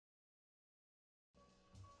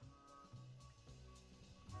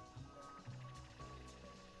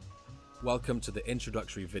Welcome to the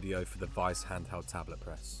introductory video for the Vice handheld tablet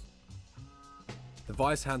press. The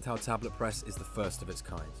Vice handheld tablet press is the first of its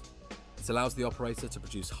kind. It allows the operator to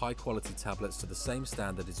produce high-quality tablets to the same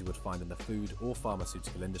standard as you would find in the food or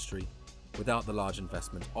pharmaceutical industry, without the large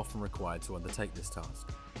investment often required to undertake this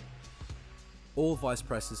task. All Vice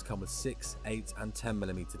presses come with 6, 8 and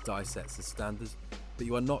 10mm die sets as standard, but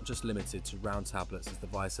you are not just limited to round tablets, as the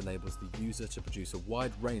Vice enables the user to produce a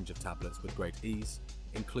wide range of tablets with great ease,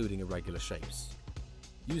 including irregular shapes.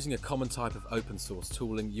 Using a common type of open source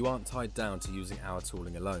tooling, you aren't tied down to using our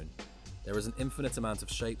tooling alone. There is an infinite amount of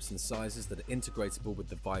shapes and sizes that are integratable with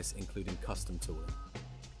the Vice, including custom tooling.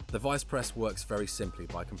 The Vice press works very simply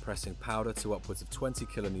by compressing powder to upwards of 20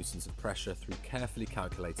 kilonewtons of pressure through carefully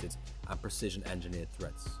calculated and precision engineered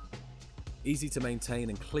threads. Easy to maintain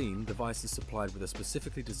and clean, the Vice is supplied with a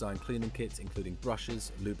specifically designed cleaning kit including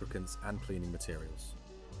brushes, lubricants and cleaning materials.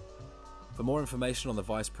 For more information on the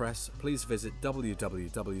Vice press, please visit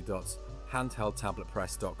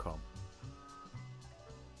www.handheldtabletpress.com.